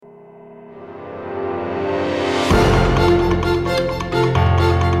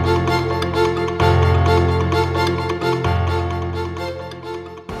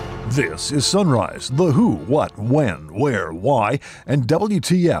This is Sunrise, the who, what, when, where, why, and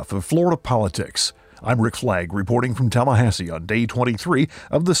WTF of Florida politics. I'm Rick Flagg reporting from Tallahassee on day 23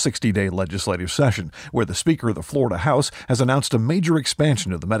 of the 60-day legislative session, where the Speaker of the Florida House has announced a major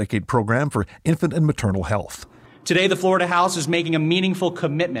expansion of the Medicaid program for infant and maternal health. Today, the Florida House is making a meaningful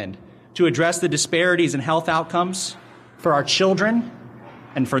commitment to address the disparities in health outcomes for our children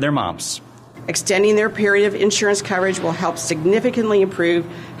and for their moms. Extending their period of insurance coverage will help significantly improve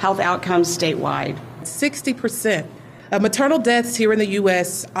health outcomes statewide. 60% of maternal deaths here in the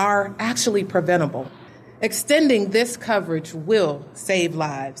U.S. are actually preventable. Extending this coverage will save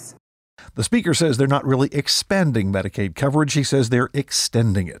lives. The Speaker says they're not really expanding Medicaid coverage. He says they're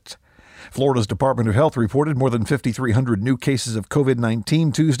extending it. Florida's Department of Health reported more than 5,300 new cases of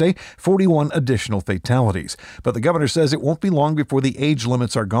COVID-19 Tuesday, 41 additional fatalities. But the governor says it won't be long before the age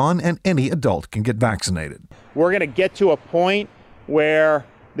limits are gone and any adult can get vaccinated. We're going to get to a point where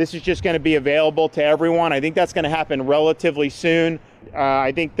this is just going to be available to everyone. I think that's going to happen relatively soon.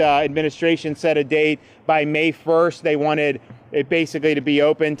 I think the administration set a date by May 1st. They wanted it basically to be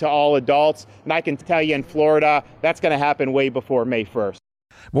open to all adults. And I can tell you in Florida, that's going to happen way before May 1st.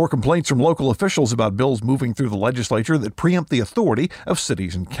 More complaints from local officials about bills moving through the legislature that preempt the authority of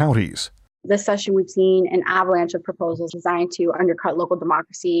cities and counties. This session, we've seen an avalanche of proposals designed to undercut local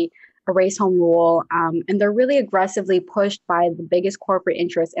democracy, erase home rule, and they're really aggressively pushed by the biggest corporate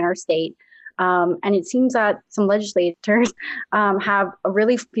interests in our state. And it seems that some legislators have a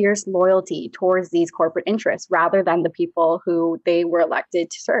really fierce loyalty towards these corporate interests rather than the people who they were elected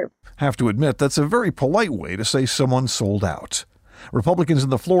to serve. Have to admit, that's a very polite way to say someone sold out. Republicans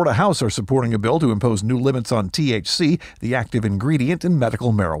in the Florida House are supporting a bill to impose new limits on THC, the active ingredient in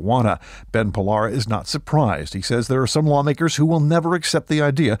medical marijuana. Ben Pallara is not surprised. He says there are some lawmakers who will never accept the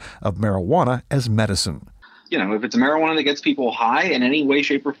idea of marijuana as medicine. You know, if it's marijuana that gets people high in any way,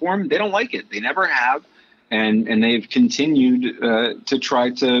 shape, or form, they don't like it. They never have. And they've continued to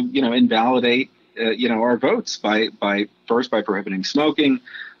try to, invalidate, our votes by prohibiting smoking.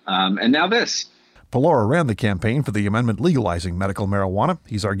 And now this. Pallara ran the campaign for the amendment legalizing medical marijuana.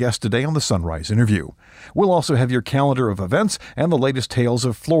 He's our guest today on the Sunrise Interview. We'll also have your calendar of events and the latest tales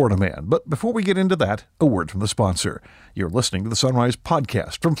of Florida Man. But before we get into that, a word from the sponsor. You're listening to the Sunrise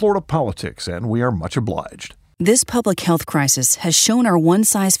Podcast from Florida Politics, and we are much obliged. This public health crisis has shown our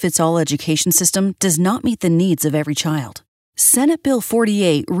one-size-fits-all education system does not meet the needs of every child. Senate Bill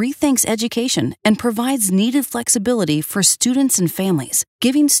 48 rethinks education and provides needed flexibility for students and families,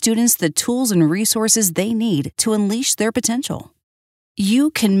 giving students the tools and resources they need to unleash their potential.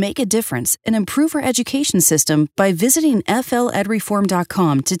 You can make a difference and improve our education system by visiting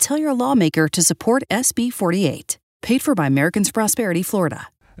fledreform.com to tell your lawmaker to support SB 48. Paid for by Americans for Prosperity, Florida.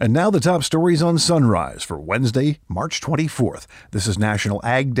 And now the top stories on Sunrise for Wednesday, March 24th. This is National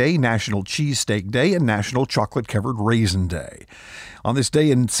Ag Day, National Cheesesteak Day, and National Chocolate-Covered Raisin Day. On this day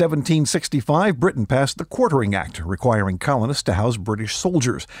in 1765, Britain passed the Quartering Act, requiring colonists to house British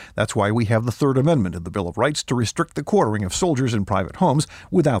soldiers. That's why we have the Third Amendment in the Bill of Rights to restrict the quartering of soldiers in private homes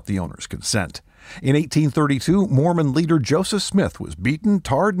without the owner's consent. In 1832, Mormon leader Joseph Smith was beaten,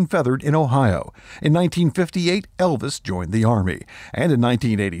 tarred, and feathered in Ohio. In 1958, Elvis joined the Army. And in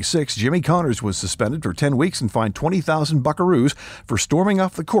 1986, Jimmy Connors was suspended for 10 weeks and fined 20,000 buckaroos for storming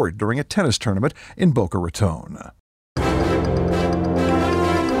off the court during a tennis tournament in Boca Raton.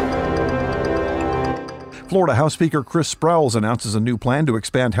 Florida House Speaker Chris Sprowls announces a new plan to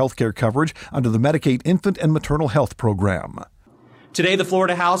expand health care coverage under the Medicaid Infant and Maternal Health Program. Today, the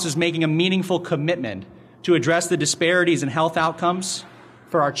Florida House is making a meaningful commitment to address the disparities in health outcomes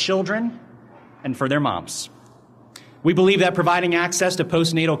for our children and for their moms. We believe that providing access to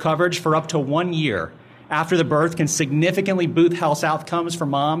postnatal coverage for up to 1 year after the birth can significantly boost health outcomes for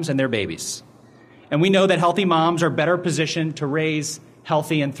moms and their babies. And we know that healthy moms are better positioned to raise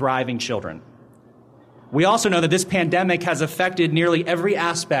healthy and thriving children. We also know that this pandemic has affected nearly every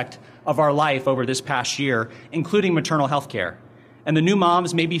aspect of our life over this past year, including maternal health care. And the new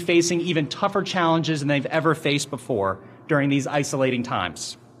moms may be facing even tougher challenges than they've ever faced before during these isolating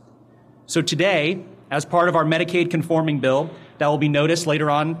times. So today, as part of our Medicaid conforming bill that will be noticed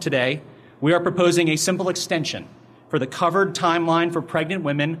later on today, we are proposing a simple extension for the covered timeline for pregnant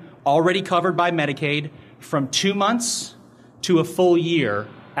women already covered by Medicaid from 2 months to a full year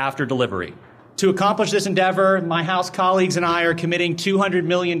after delivery. To accomplish this endeavor, my House colleagues and I are committing $200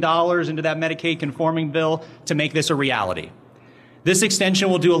 million into that Medicaid conforming bill to make this a reality. This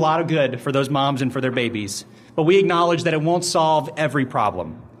extension will do a lot of good for those moms and for their babies, but we acknowledge that it won't solve every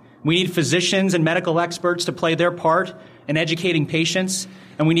problem. We need physicians and medical experts to play their part in educating patients,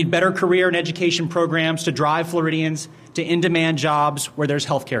 and we need better career and education programs to drive Floridians to in-demand jobs where there's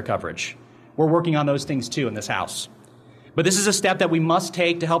health care coverage. We're working on those things too in this House. But this is a step that we must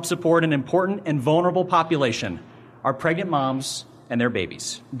take to help support an important and vulnerable population, our pregnant moms and their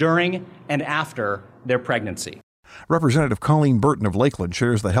babies, during and after their pregnancy. Representative Colleen Burton of Lakeland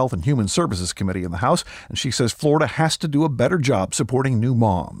chairs the Health and Human Services Committee in the House, and she says Florida has to do a better job supporting new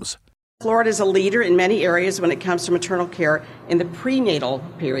moms. Florida is a leader in many areas when it comes to maternal care in the prenatal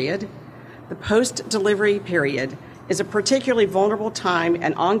period. The post-delivery period is a particularly vulnerable time,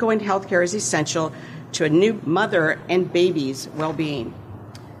 and ongoing health care is essential to a new mother and baby's well-being.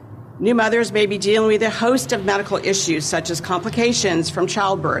 New mothers may be dealing with a host of medical issues such as complications from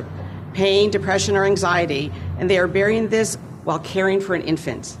childbirth, pain, depression, or anxiety, and they are bearing this while caring for an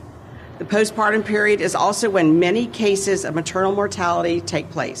infant. The postpartum period is also when many cases of maternal mortality take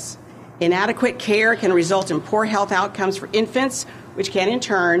place. Inadequate care can result in poor health outcomes for infants, which can in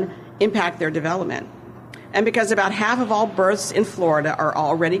turn impact their development. And because about half of all births in Florida are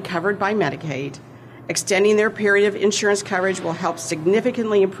already covered by Medicaid, extending their period of insurance coverage will help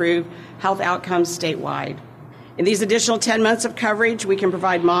significantly improve health outcomes statewide. In these additional 10 months of coverage, we can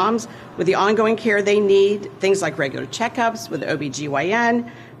provide moms with the ongoing care they need, things like regular checkups with OBGYN,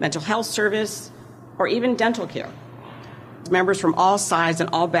 mental health service, or even dental care. Members from all sides and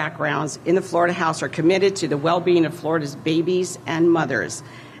all backgrounds in the Florida House are committed to the well-being of Florida's babies and mothers,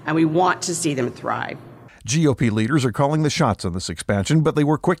 and we want to see them thrive. GOP leaders are calling the shots on this expansion, but they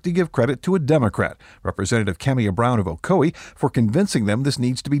were quick to give credit to a Democrat, Representative Kemia Brown of Ocoee, for convincing them this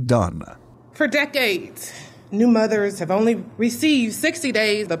needs to be done. For decades, new mothers have only received 60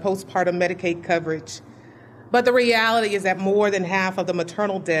 days of postpartum Medicaid coverage, but the reality is that more than half of the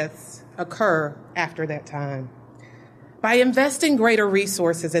maternal deaths occur after that time. By investing greater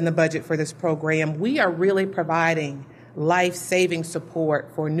resources in the budget for this program, we are really providing life-saving support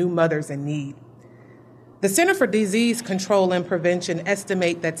for new mothers in need. The Center for Disease Control and Prevention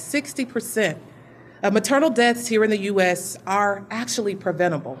estimate that 60% of maternal deaths here in the U.S. are actually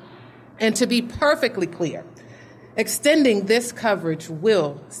preventable. And to be perfectly clear, extending this coverage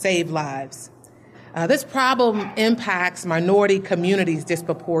will save lives. This problem impacts minority communities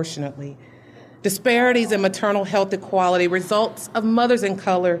disproportionately. Disparities in maternal health equality results of mothers of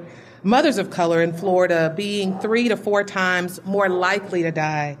color in Florida being 3 to 4 times more likely to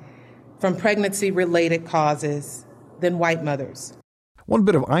die from pregnancy-related causes than white mothers. One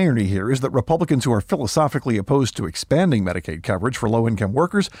bit of irony here is that Republicans who are philosophically opposed to expanding Medicaid coverage for low-income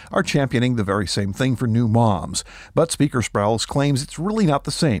workers are championing the very same thing for new moms. But Speaker Sprowls claims it's really not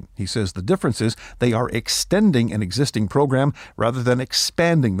the same. He says the difference is they are extending an existing program rather than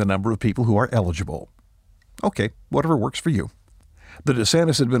expanding the number of people who are eligible. Okay, whatever works for you. The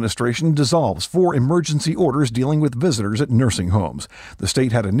DeSantis administration dissolves 4 emergency orders dealing with visitors at nursing homes. The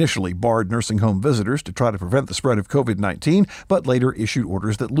state had initially barred nursing home visitors to try to prevent the spread of COVID-19, but later issued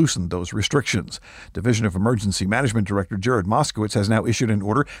orders that loosened those restrictions. Division of Emergency Management Director Jared Moskowitz has now issued an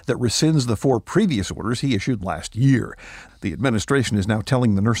order that rescinds the 4 previous orders he issued last year. The administration is now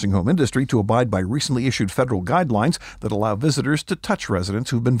telling the nursing home industry to abide by recently issued federal guidelines that allow visitors to touch residents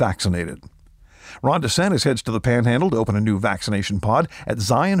who've been vaccinated. Ron DeSantis heads to the Panhandle to open a new vaccination pod at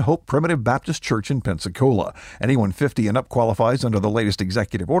Zion Hope Primitive Baptist Church in Pensacola. Anyone 50 and up qualifies under the latest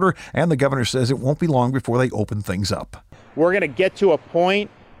executive order, and the governor says it won't be long before they open things up. We're going to get to a point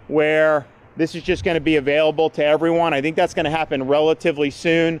where this is just going to be available to everyone. I think that's going to happen relatively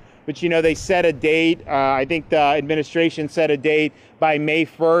soon. But, they set a date. I think the administration set a date by May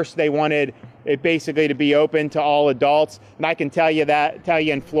 1st. They wanted it basically to be open to all adults. And I can tell you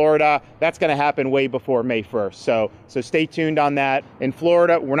in Florida, that's going to happen way before May 1st. So stay tuned on that. In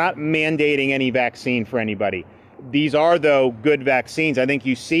Florida, we're not mandating any vaccine for anybody. These are, though, good vaccines. I think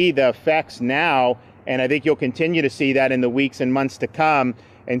you see the effects now, and I think you'll continue to see that in the weeks and months to come.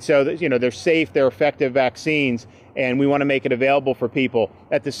 And so, they're safe, they're effective vaccines, and we want to make it available for people.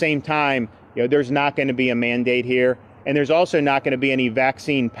 At the same time, there's not going to be a mandate here. And there's also not going to be any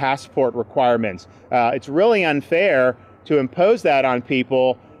vaccine passport requirements. It's really unfair to impose that on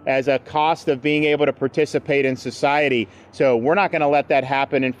people as a cost of being able to participate in society. So we're not going to let that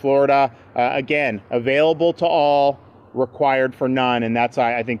happen in Florida. Again, available to all, required for none. And that's,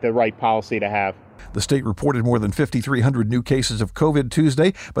 I think, the right policy to have. The state reported more than 5,300 new cases of COVID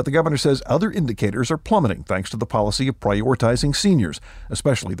Tuesday, but the governor says other indicators are plummeting thanks to the policy of prioritizing seniors,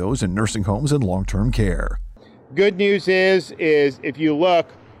 especially those in nursing homes and long-term care. Good news is if you look,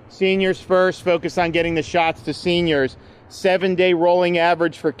 seniors first, focus on getting the shots to seniors. 7-day rolling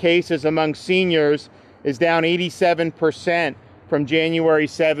average for cases among seniors is down 87% from January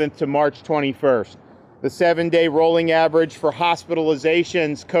 7th to March 21st. The 7-day rolling average for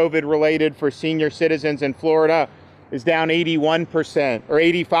hospitalizations, COVID-related, for senior citizens in Florida is down 81% or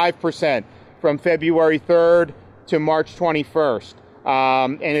 85% from February 3rd to March 21st.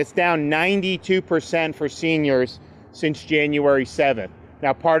 And it's down 92% for seniors since January 7th.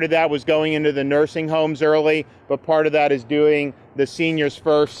 Now, part of that was going into the nursing homes early, but part of that is doing the seniors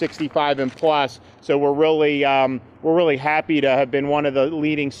first, 65 and plus. So we're really happy to have been one of the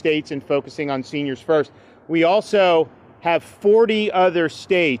leading states in focusing on seniors first. We also have 40 other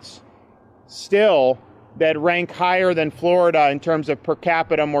states still that rank higher than Florida in terms of per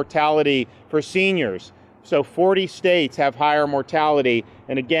capita mortality for seniors. So 40 states have higher mortality.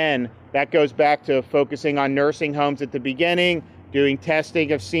 And again, that goes back to focusing on nursing homes at the beginning, doing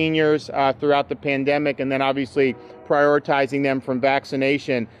testing of seniors throughout the pandemic, and then obviously prioritizing them from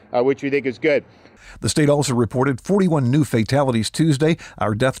vaccination, which we think is good. The state also reported 41 new fatalities Tuesday.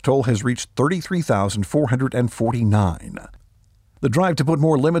 Our death toll has reached 33,449. The drive to put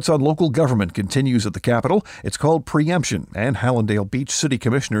more limits on local government continues at the Capitol. It's called Preemption, and Hallandale Beach City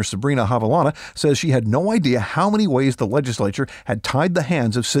Commissioner Sabrina Havalana says she had no idea how many ways the legislature had tied the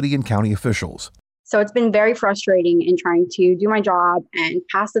hands of city and county officials. So it's been very frustrating in trying to do my job and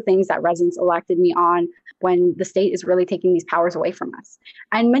pass the things that residents elected me on when the state is really taking these powers away from us.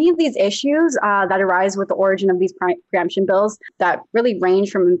 And many of these issues that arise with the origin of these preemption bills that really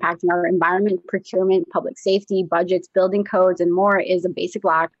range from impacting our environment, procurement, public safety, budgets, building codes, and more is a basic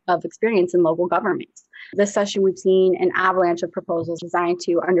lack of experience in local government. This session, we've seen an avalanche of proposals designed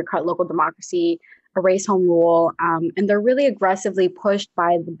to undercut local democracy, erase home rule, and they're really aggressively pushed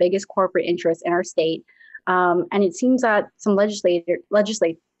by the biggest corporate interests in our state. And it seems that some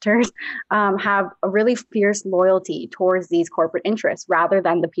legislators have a really fierce loyalty towards these corporate interests rather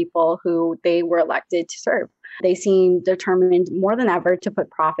than the people who they were elected to serve. They seem determined more than ever to put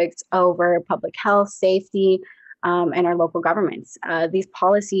profits over public health, safety, and our local governments. These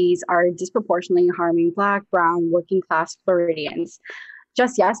policies are disproportionately harming Black, Brown, working class Floridians.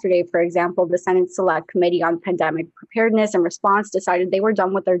 Just yesterday, for example, the Senate Select Committee on Pandemic Preparedness and Response decided they were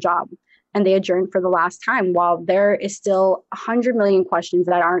done with their job, and they adjourned for the last time, while there is still 100 million questions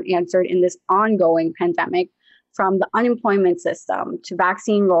that aren't answered in this ongoing pandemic, from the unemployment system to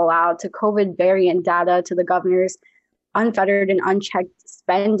vaccine rollout to COVID variant data to the governor's unfettered and unchecked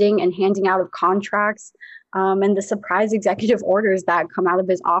spending and handing out of contracts, and the surprise executive orders that come out of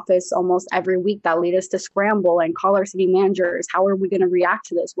his office almost every week that lead us to scramble and call our city managers. How are we going to react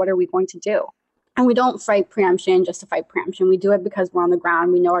to this? What are we going to do? And we don't fight preemption just to fight preemption. We do it because we're on the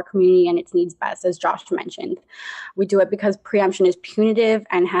ground. We know our community and its needs best, as Josh mentioned. We do it because preemption is punitive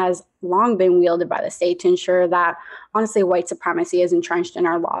and has long been wielded by the state to ensure that, honestly, white supremacy is entrenched in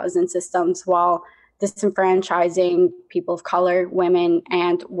our laws and systems while disenfranchising people of color, women,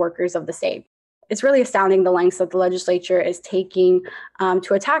 and workers of the state. It's really astounding the lengths that the legislature is taking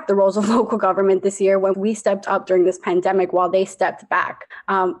to attack the roles of local government this year when we stepped up during this pandemic while they stepped back.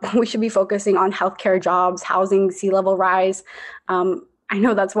 We should be focusing on healthcare, jobs, housing, sea level rise. I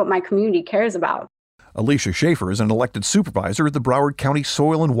know that's what my community cares about. Alicia Schaefer is an elected supervisor at the Broward County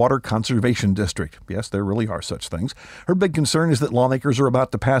Soil and Water Conservation District. Yes, there really are such things. Her big concern is that lawmakers are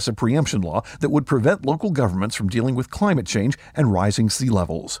about to pass a preemption law that would prevent local governments from dealing with climate change and rising sea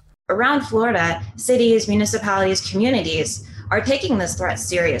levels. Around Florida, cities, municipalities, communities are taking this threat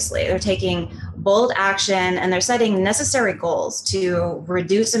seriously. They're taking bold action and they're setting necessary goals to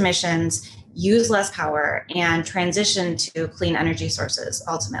reduce emissions, use less power, and transition to clean energy sources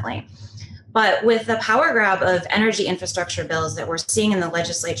ultimately. But with the power grab of energy infrastructure bills that we're seeing in the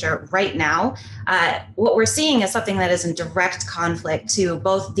legislature right now, what we're seeing is something that is in direct conflict to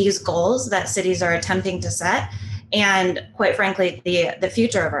both these goals that cities are attempting to set and, quite frankly, the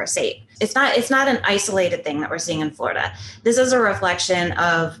future of our state. It's not an isolated thing that we're seeing in Florida. This is a reflection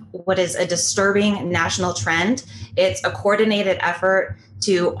of what is a disturbing national trend. It's a coordinated effort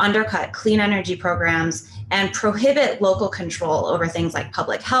to undercut clean energy programs and prohibit local control over things like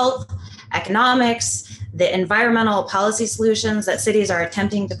public health, economics, the environmental policy solutions that cities are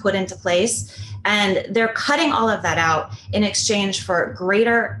attempting to put into place. And they're cutting all of that out in exchange for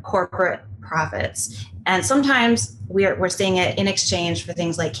greater corporate profits. And sometimes we're seeing it in exchange for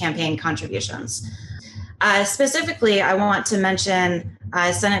things like campaign contributions. Specifically, I want to mention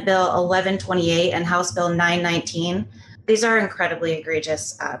Senate Bill 1128 and House Bill 919. These are incredibly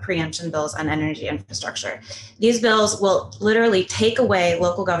egregious preemption bills on energy infrastructure. These bills will literally take away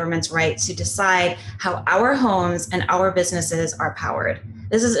local government's right to decide how our homes and our businesses are powered.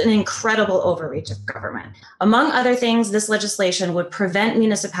 This is an incredible overreach of government. Among other things, this legislation would prevent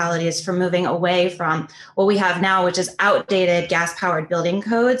municipalities from moving away from what we have now, which is outdated gas-powered building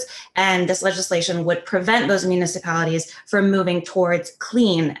codes. And this legislation would prevent those municipalities from moving towards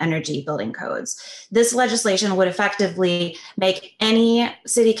clean energy building codes. This legislation would effectively make any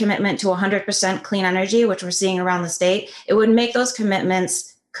city commitment to 100% clean energy, which we're seeing around the state, it would make those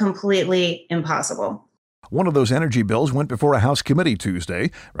commitments completely impossible. One of those energy bills went before a House committee Tuesday.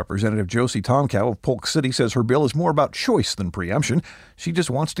 Representative Josie Tomkow of Polk City says her bill is more about choice than preemption. She just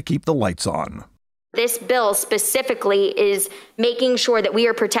wants to keep the lights on. This bill specifically is making sure that we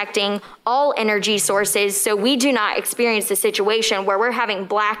are protecting all energy sources so we do not experience a situation where we're having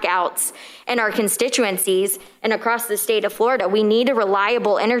blackouts in our constituencies and across the state of Florida. We need a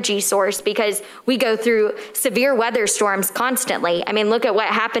reliable energy source because we go through severe weather storms constantly. I mean, look at what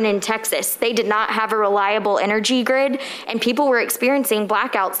happened in Texas. They did not have a reliable energy grid and people were experiencing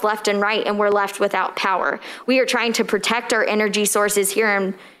blackouts left and right and were left without power. We are trying to protect our energy sources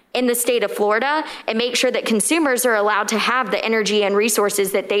here in the state of Florida and make sure that consumers are allowed to have the energy and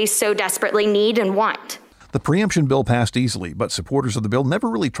resources that they so desperately need and want. The preemption bill passed easily, but supporters of the bill never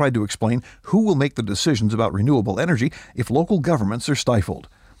really tried to explain who will make the decisions about renewable energy if local governments are stifled.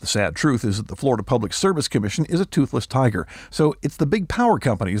 The sad truth is that the Florida Public Service Commission is a toothless tiger, so it's the big power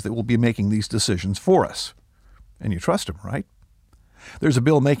companies that will be making these decisions for us. And you trust them, right? There's a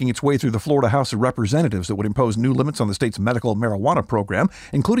bill making its way through the Florida House of Representatives that would impose new limits on the state's medical marijuana program,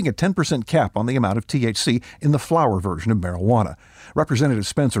 including a 10% cap on the amount of THC in the flower version of marijuana. Representative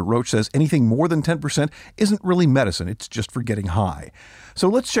Spencer Roach says anything more than 10% isn't really medicine, it's just for getting high. So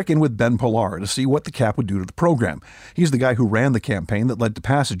let's check in with Ben Pillar to see what the cap would do to the program. He's the guy who ran the campaign that led to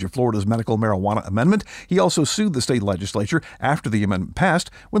passage of Florida's medical marijuana amendment. He also sued the state legislature after the amendment passed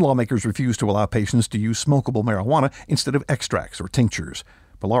when lawmakers refused to allow patients to use smokable marijuana instead of extracts or tinctures.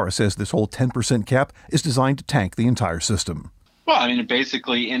 Pillar says this whole 10% cap is designed to tank the entire system. Well, I mean, it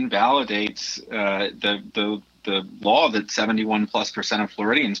basically invalidates the law that 71+% of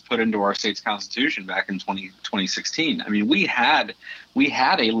Floridians put into our state's constitution back in 2016. I mean, we had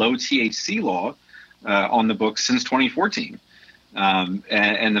a low THC law on the books since 2014,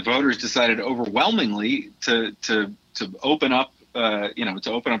 and the voters decided overwhelmingly to open up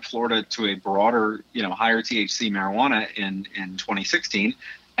Florida to a broader, higher THC marijuana in 2016.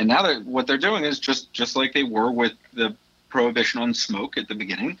 And now what they're doing is just like they were with the prohibition on smoke at the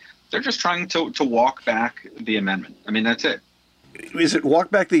beginning. They're just trying to walk back the amendment. I mean, that's it. Is it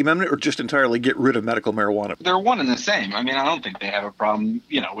walk back the amendment or just entirely get rid of medical marijuana? They're one and the same. I mean, I don't think they have a problem,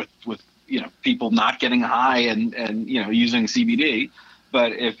 with people not getting high and using CBD.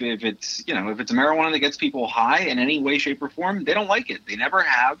 But if it's a marijuana that gets people high in any way, shape, or form, they don't like it. They never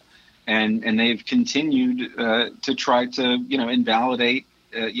have, and they've continued to try to invalidate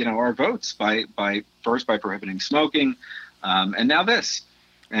our votes by prohibiting smoking, and now this.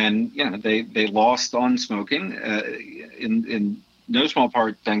 And they lost on smoking in no small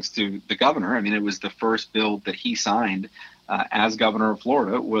part thanks to the governor. I mean, it was the first bill that he signed as governor of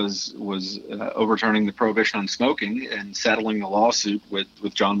Florida was overturning the prohibition on smoking and settling the lawsuit with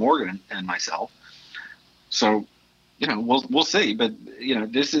John Morgan and myself. So, we'll see. But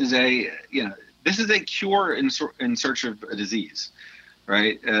this is a cure in search of a disease,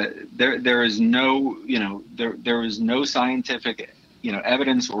 right? There is no scientific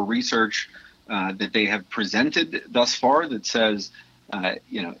evidence or research that they have presented thus far that says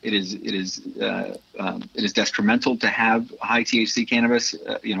it is detrimental to have high THC cannabis.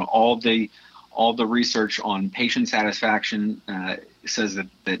 All the research on patient satisfaction says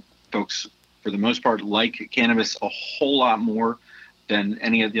that folks, for the most part, like cannabis a whole lot more than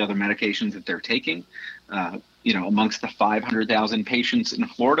any of the other medications that they're taking. Amongst the 500,000 patients in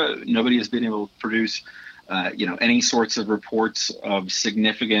Florida, nobody has been able to produce any sorts of reports of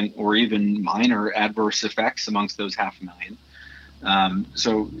significant or even minor adverse effects amongst those 500,000.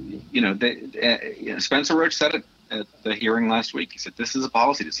 Spencer Roach said it at the hearing last week. He said this is a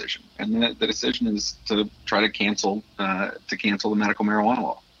policy decision, and the decision is to try to cancel the medical marijuana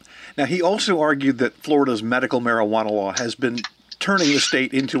law. Now, he also argued that Florida's medical marijuana law has been turning the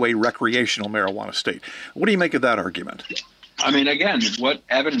state into a recreational marijuana state. What do you make of that argument? I mean, again, what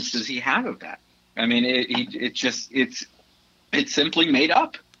evidence does he have of that? I mean, it's simply made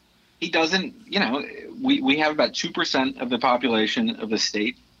up. He doesn't, we have about 2% of the population of the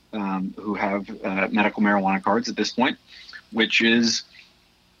state who have medical marijuana cards at this point, which is,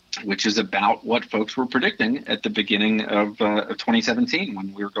 which is about what folks were predicting at the beginning of 2017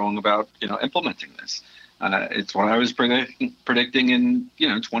 when we were going about, implementing this. It's what I was predicting in,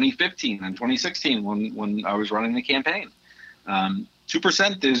 2015 and 2016 when I was running the campaign.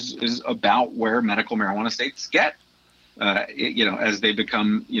 2% is about where medical marijuana states get, as they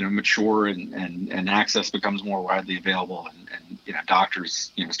become, mature and access becomes more widely available and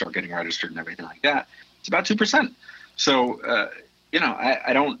doctors, start getting registered and everything like that. It's about 2%. So,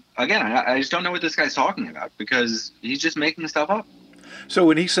 I just don't know what this guy's talking about because he's just making stuff up. So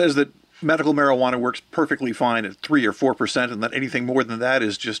when he says that medical marijuana works perfectly fine at 3 or 4%, and that anything more than that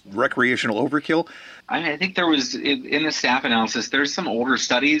is just recreational overkill? I think there was in the staff analysis, there's some older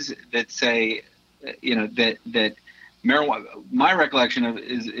studies that say, that marijuana. My recollection of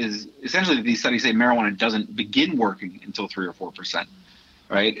is essentially that these studies say marijuana doesn't begin working until 3 or 4%.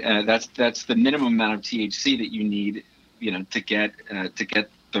 Right. That's the minimum amount of THC that you need, to get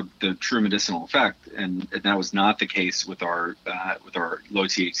the true medicinal effect, and that was not the case with our low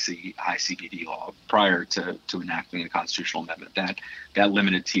THC, high CBD law prior to enacting the constitutional amendment that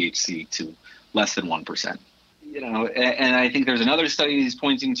limited THC to less than 1%. And I think there's another study he's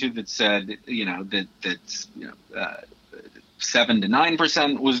pointing to that said that 7 to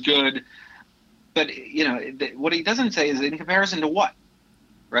 9% was good, but what he doesn't say is in comparison to what.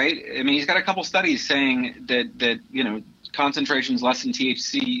 Right. I mean, he's got a couple studies saying that concentrations less than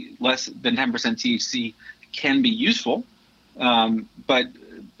 10% THC can be useful. But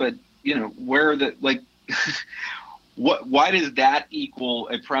where why does that equal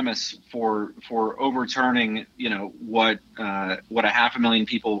a premise for overturning, what 500,000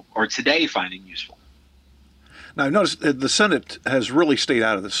 people are today finding useful? Now, I've noticed the Senate has really stayed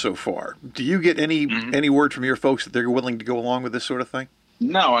out of this so far. Do you get any word from your folks that they're willing to go along with this sort of thing?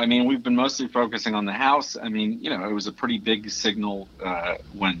 No, I mean, we've been mostly focusing on the House. I mean, it was a pretty big signal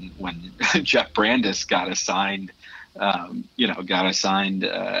when Jeff Brandes got assigned the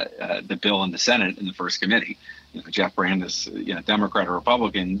bill in the Senate in the first committee. Jeff Brandes, Democrat or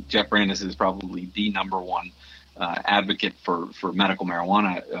Republican, Jeff Brandes is probably the number one advocate for medical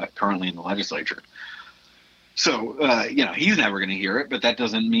marijuana currently in the legislature. So, he's never going to hear it, but that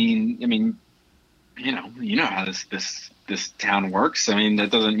doesn't mean, how this town works. I mean,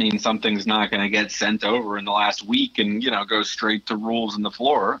 that doesn't mean something's not going to get sent over in the last week and, go straight to rules on the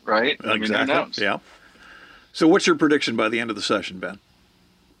floor, right? Exactly. I mean, who knows? Yeah. So what's your prediction by the end of the session, Ben?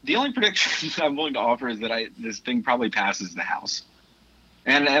 The only prediction I'm willing to offer is that this thing probably passes the House.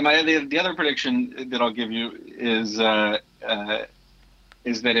 And the other prediction that I'll give you is that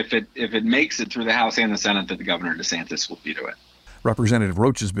if it makes it through the House and the Senate, that the Governor DeSantis will veto it. Representative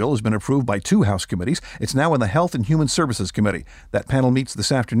Roach's bill has been approved by 2 House committees. It's now in the Health and Human Services Committee. That panel meets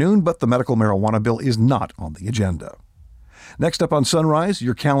this afternoon, but the medical marijuana bill is not on the agenda. Next up on Sunrise,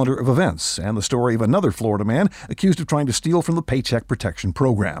 your calendar of events and the story of another Florida man accused of trying to steal from the Paycheck Protection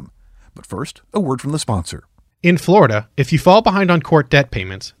Program. But first, a word from the sponsor. In Florida, if you fall behind on court debt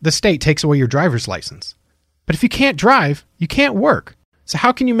payments, the state takes away your driver's license. But if you can't drive, you can't work. So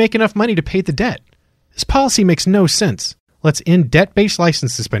how can you make enough money to pay the debt? This policy makes no sense. Let's end debt-based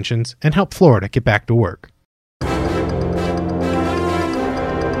license suspensions and help Florida get back to work.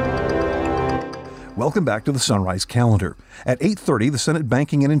 Welcome back to the Sunrise Calendar. At 8:30, the Senate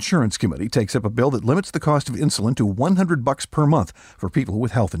Banking and Insurance Committee takes up a bill that limits the cost of insulin to $100 per month for people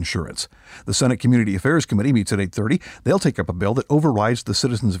with health insurance. The Senate Community Affairs Committee meets at 8:30. They'll take up a bill that overrides the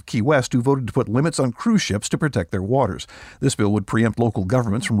citizens of Key West who voted to put limits on cruise ships to protect their waters. This bill would preempt local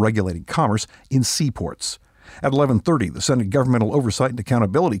governments from regulating commerce in seaports. At 11:30, the Senate Governmental Oversight and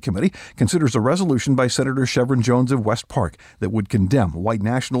Accountability Committee considers a resolution by Senator Chevron Jones of West Park that would condemn white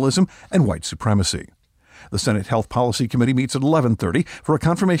nationalism and white supremacy. The Senate Health Policy Committee meets at 11:30 for a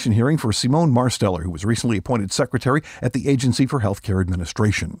confirmation hearing for Simone Marsteller, who was recently appointed Secretary at the Agency for Healthcare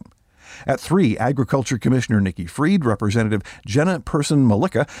Administration. At 3, Agriculture Commissioner Nikki Fried, Representative Jenna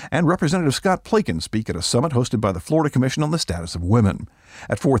Person-Malika, and Representative Scott Plakin speak at a summit hosted by the Florida Commission on the Status of Women.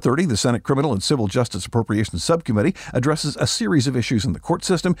 At 4:30, the Senate Criminal and Civil Justice Appropriations Subcommittee addresses a series of issues in the court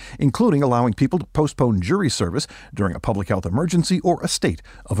system, including allowing people to postpone jury service during a public health emergency or a state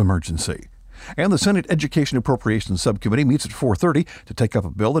of emergency. And the Senate Education Appropriations Subcommittee meets at 4:30 to take up a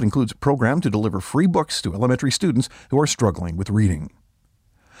bill that includes a program to deliver free books to elementary students who are struggling with reading.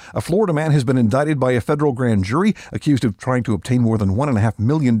 A Florida man has been indicted by a federal grand jury accused of trying to obtain more than $1.5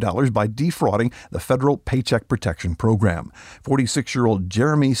 million by defrauding the federal Paycheck Protection Program. 46-year-old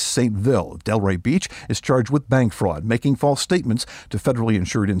Jeremy Saintville of Delray Beach is charged with bank fraud, making false statements to federally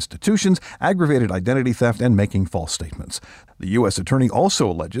insured institutions, aggravated identity theft, and making false statements. The U.S. attorney also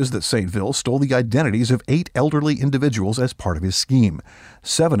alleges that Saintville stole the identities of 8 elderly individuals as part of his scheme.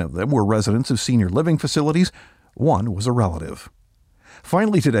 7 of them were residents of senior living facilities. 1 was a relative.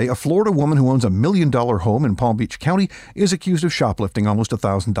 Finally today, a Florida woman who owns a $1 million home in Palm Beach County is accused of shoplifting almost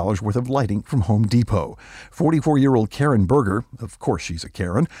 $1,000 worth of lighting from Home Depot. 44-year-old Karen Berger, of course she's a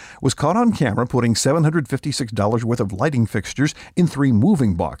Karen, was caught on camera putting $756 worth of lighting fixtures in 3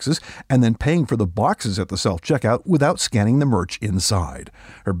 moving boxes and then paying for the boxes at the self-checkout without scanning the merch inside.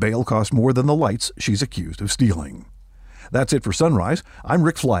 Her bail cost more than the lights she's accused of stealing. That's it for Sunrise. I'm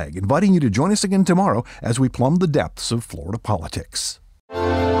Rick Flagg, inviting you to join us again tomorrow as we plumb the depths of Florida politics.